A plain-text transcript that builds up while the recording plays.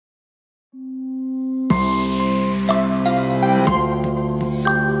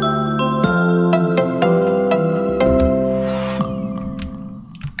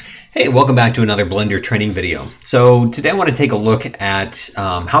Hey, welcome back to another Blender training video. So today I want to take a look at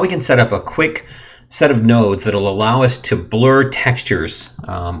how we can set up a quick set of nodes that will allow us to blur textures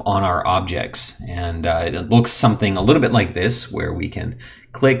on our objects. And it looks something a little bit like this, where we can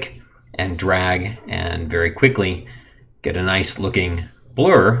click and drag and very quickly get a nice looking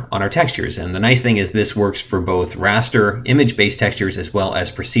blur on our textures. And the nice thing is this works for both raster image-based textures as well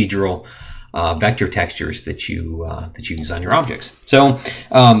as procedural vector textures that you use on your objects. So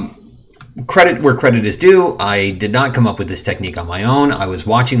credit where credit is due. I did not come up with this technique on my own. I was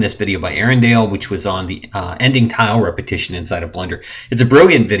watching this video by Erindale, which was on the ending tile repetition inside of Blender. It's a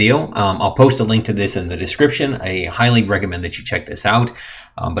brilliant video. I'll post a link to this in the description. I highly recommend that you check this out.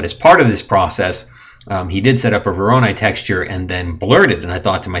 But as part of this process, he did set up a Voronoi texture and then blurred it. And I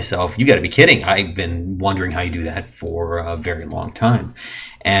thought to myself, you got to be kidding. I've been wondering how you do that for a very long time.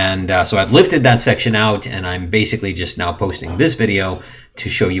 And so I've lifted that section out, and I'm basically just now posting this video to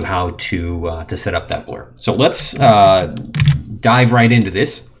show you how to set up that blur. So let's dive right into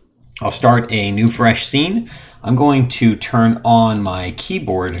this. I'll start a new fresh scene. I'm going to turn on my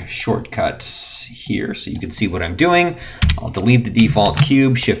keyboard shortcuts here so you can see what I'm doing. I'll delete the default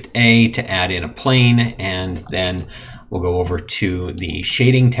cube, Shift A to add in a plane, and then we'll go over to the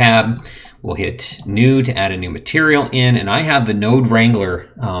shading tab. We'll hit new to add a new material in, and I have the Node Wrangler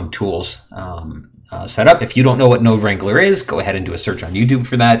tools set up. If you don't know what Node Wrangler is, go ahead and do a search on YouTube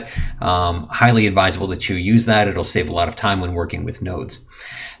for that. Highly advisable that you use that. It'll save a lot of time when working with nodes.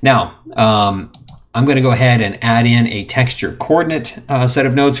 Now, I'm going to go ahead and add in a texture coordinate set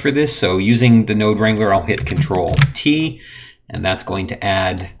of nodes for this. So using the Node Wrangler, I'll hit Control T, and that's going to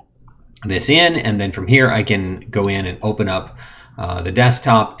add this in. And then from here, I can go in and open up the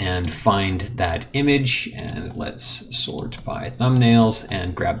desktop and find that image, and let's sort by thumbnails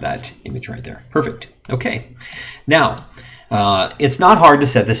and grab that image right there. Perfect. Okay. Now, it's not hard to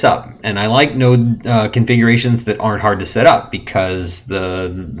set this up, and I like node configurations that aren't hard to set up, because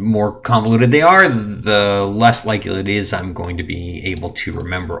the more convoluted they are, the less likely it is I'm going to be able to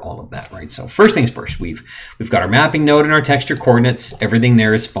remember all of that, right? So first things first, we've got our mapping node and our texture coordinates. Everything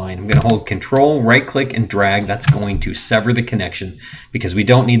there is fine. I'm going to hold Control, right click, and drag. That's going to sever the connection because we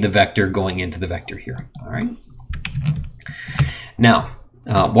don't need the vector going into the vector here. All right. Now,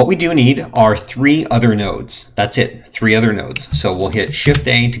 what we do need are 3 other nodes. That's it, 3 other nodes. So we'll hit Shift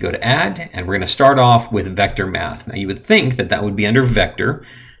A to go to add, and we're going to start off with vector math. Now you would think that that would be under vector,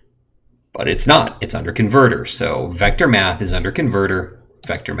 but it's not. It's under converter. So vector math is under converter,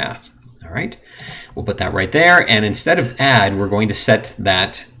 vector math. All right, we'll put that right there. And instead of add, we're going to set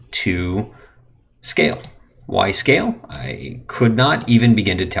that to scale. Why scale? I could not even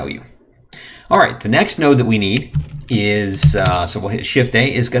begin to tell you. All right, the next node that we need is, so we'll hit Shift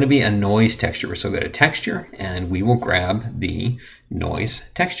A, is going to be a noise texture. So go to texture, and we will grab the noise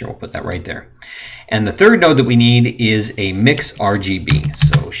texture. We'll put that right there. And the third node that we need is a mix RGB.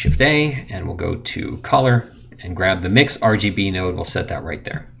 So Shift A, and we'll go to color and grab the mix RGB node. We'll set that right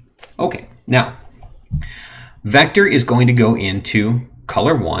there. Okay, now vector is going to go into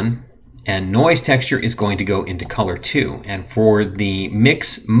color 1, and noise texture is going to go into color 2. And for the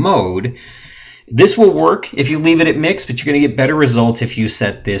mix mode, this will work if you leave it at mix, but you're going to get better results if you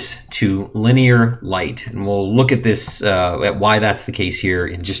set this to linear light. And we'll look at this, at why that's the case here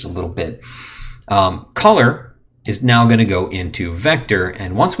in just a little bit. Color is now going to go into vector.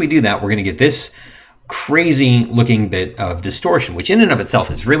 And once we do that, we're going to get this crazy looking bit of distortion, which in and of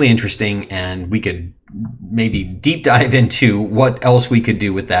itself is really interesting. And we could maybe deep dive into what else we could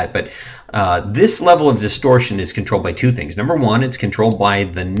do with that. But this level of distortion is controlled by 2 things. Number 1, it's controlled by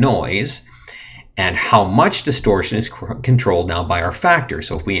the noise. And how much distortion is controlled now by our factor.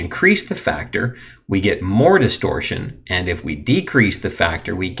 So if we increase the factor, we get more distortion. And if we decrease the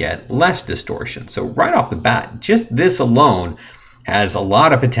factor, we get less distortion. So right off the bat, just this alone has a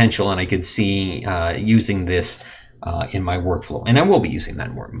lot of potential. And I could see using this in my workflow. And I will be using that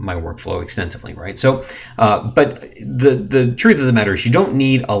in my workflow extensively, right? So, but the truth of the matter is you don't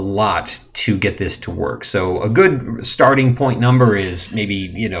need a lot to get this to work. So a good starting point number is maybe,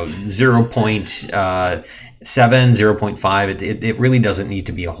 0.7, 0.5. It really doesn't need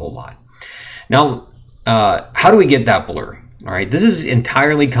to be a whole lot. Now, how do we get that blur? All right, this is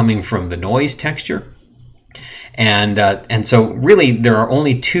entirely coming from the noise texture. And so really there are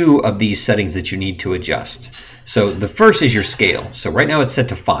only 2 of these settings that you need to adjust. So the first is your scale. So right now it's set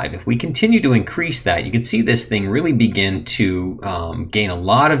to 5. If we continue to increase that, you can see this thing really begin to gain a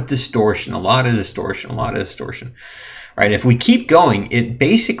lot of distortion, a lot of distortion, a lot of distortion. Right? If we keep going, it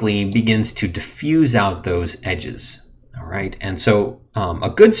basically begins to diffuse out those edges. All right. And so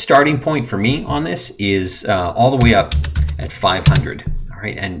a good starting point for me on this is all the way up at 500. All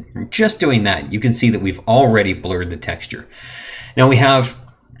right, and just doing that, you can see that we've already blurred the texture. Now we have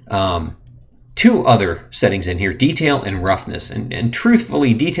two other settings in here, detail and roughness, and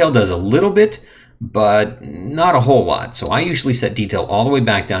truthfully, detail does a little bit, but not a whole lot. So I usually set detail all the way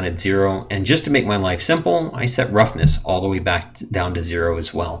back down at 0, and just to make my life simple, I set roughness all the way back down to 0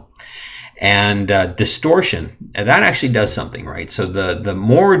 as well. And distortion, and that actually does something, right? So the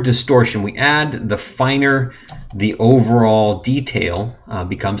more distortion we add, the finer the overall detail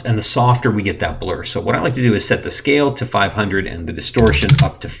becomes, and the softer we get that blur. So what I like to do is set the scale to 500 and the distortion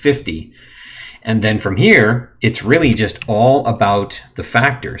up to 50. And then from here, it's really just all about the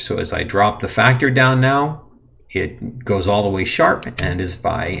factor. So as I drop the factor down now, it goes all the way sharp. And if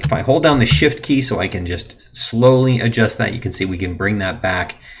I hold down the shift key so I can just slowly adjust that, you can see we can bring that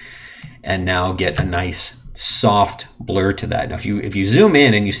back and now get a nice soft blur to that. Now if you zoom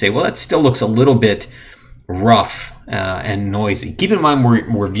in and you say, well, that still looks a little bit rough and noisy. Keep in mind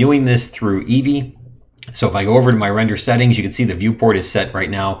we're viewing this through Eevee. So if I go over to my render settings, you can see the viewport is set right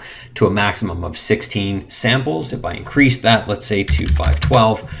now to a maximum of 16 samples. If I increase that, let's say to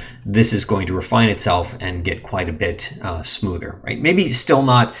 512, this is going to refine itself and get quite a bit smoother, right? Maybe still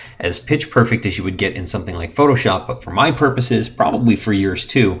not as pitch perfect as you would get in something like Photoshop, but for my purposes, probably for yours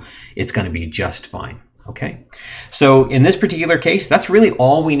too, it's going to be just fine. Okay, so in this particular case, that's really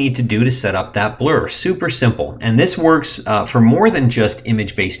all we need to do to set up that blur. Super simple. And this works for more than just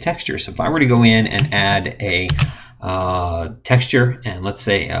image-based textures. So if I were to go in and add a texture, and let's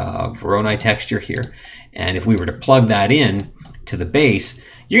say a Voronoi texture here, and if we were to plug that in to the base,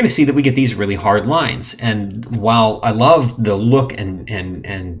 you're going to see that we get these really hard lines. And while I love the look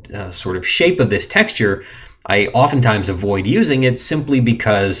and sort of shape of this texture, I oftentimes avoid using it simply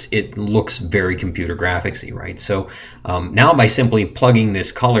because it looks very computer graphics-y, right? So now by simply plugging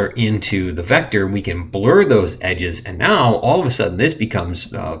this color into the vector, we can blur those edges, and now all of a sudden this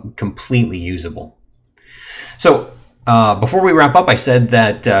becomes completely usable. So before we wrap up, I said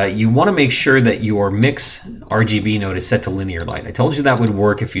that you want to make sure that your mix RGB node is set to linear light. I told you that would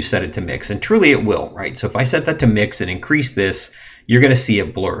work if you set it to mix, and truly it will, right? So if I set that to mix and increase this, you're going to see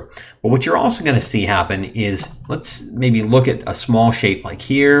it blur. But what you're also going to see happen is, let's maybe look at a small shape like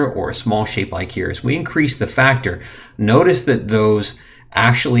here or a small shape like here. As we increase the factor, notice that those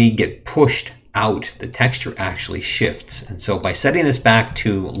actually get pushed out. The texture actually shifts. And so by setting this back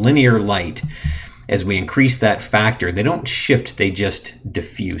to linear light, as we increase that factor, they don't shift, they just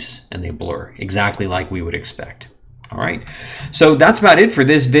diffuse and they blur, exactly like we would expect. All right, so that's about it for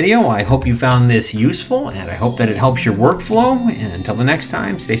this video. I hope you found this useful, and I hope that it helps your workflow. And until the next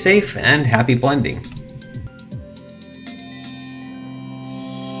time, stay safe and happy blending.